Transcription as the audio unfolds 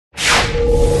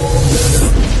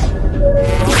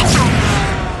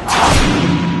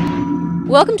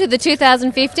Welcome to the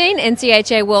 2015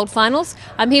 NCHA World Finals.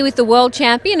 I'm here with the world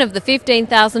champion of the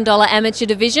 $15,000 amateur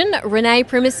division, Rene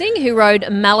Primasing, who rode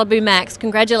Malibu Maxx.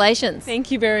 Congratulations.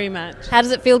 Thank you very much. How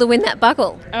does it feel to win that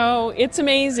buckle? Oh, it's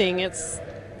amazing. It's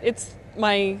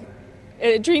my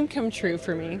dream come true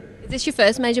for me. Is this your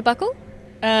first major buckle?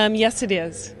 Yes, it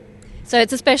is. So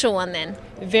it's a special one then?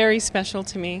 Very special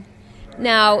to me.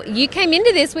 Now, you came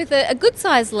into this with a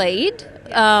good-sized lead,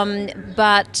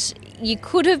 but you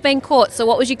could have been caught. So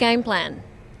what was your game plan?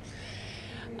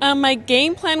 My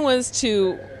game plan was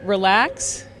to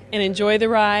relax and enjoy the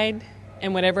ride,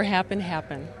 and whatever happened,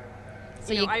 happened.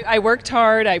 So I worked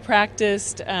hard. I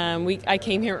practiced. I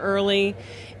came here early,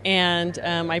 and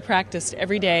I practiced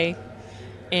every day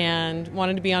and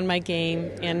wanted to be on my game,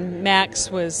 and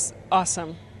Max was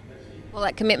awesome. Well,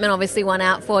 that commitment obviously won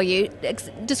out for you.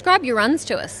 Describe your runs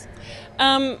to us.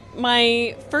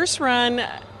 My first run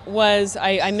was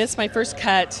I missed my first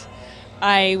cut.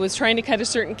 I was trying to cut a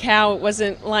certain cow. It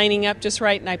wasn't lining up just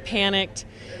right, and I panicked.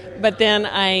 But then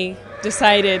I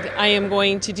decided I am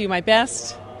going to do my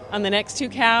best on the next two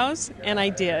cows, and I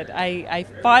did. I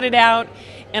fought it out,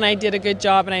 and I did a good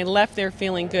job, and I left there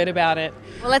feeling good about it.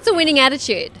 Well, that's a winning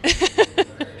attitude.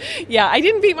 Yeah, I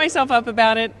didn't beat myself up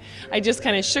about it. I just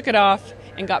kind of shook it off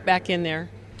and got back in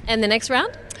there. And the next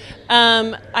round?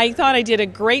 I thought I did a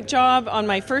great job on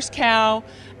my first cow.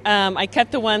 I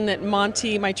cut the one that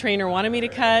Monty, my trainer, wanted me to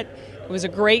cut. It was a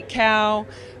great cow.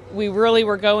 We really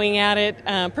were going at it.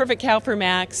 Perfect cow for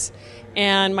Max.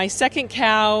 And my second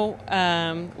cow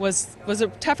was a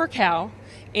tougher cow.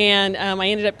 And I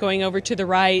ended up going over to the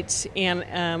right, and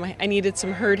I needed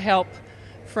some herd help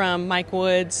from Mike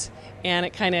Woods, and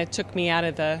it kind of took me out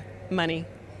of the money.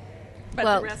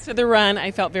 But the rest of the run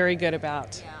I felt very good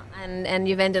about. Yeah, and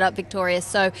you've ended up victorious.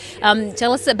 So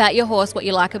tell us about your horse, what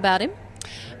you like about him.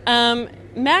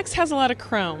 Max has a lot of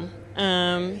chrome.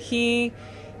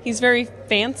 He's very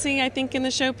fancy, I think, in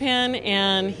the show pen,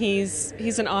 and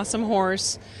he's an awesome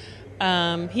horse.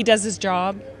 He does his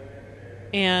job,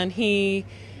 and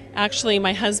actually,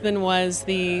 my husband was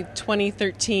the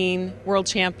 2013 world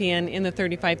champion in the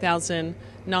 35,000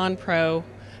 non-pro,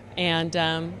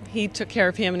 and he took care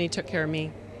of him and he took care of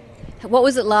me. What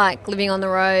was it like living on the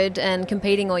road and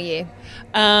competing all year?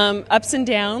 Ups and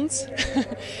downs.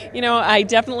 I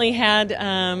definitely had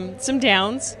some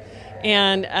downs,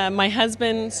 and my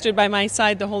husband stood by my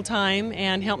side the whole time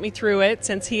and helped me through it.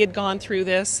 Since he had gone through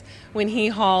this when he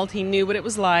hauled, he knew what it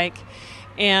was like,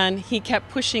 and he kept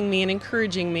pushing me and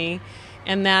encouraging me,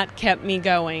 and that kept me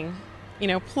going.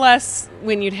 Plus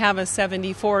when you'd have a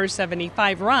 74 or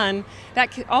 75 run,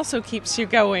 that also keeps you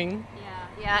going.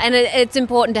 Yeah, and it's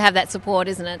important to have that support,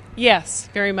 isn't it? Yes,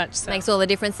 very much so. Makes all the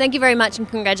difference. Thank you very much, and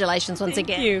congratulations once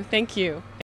again. Thank you.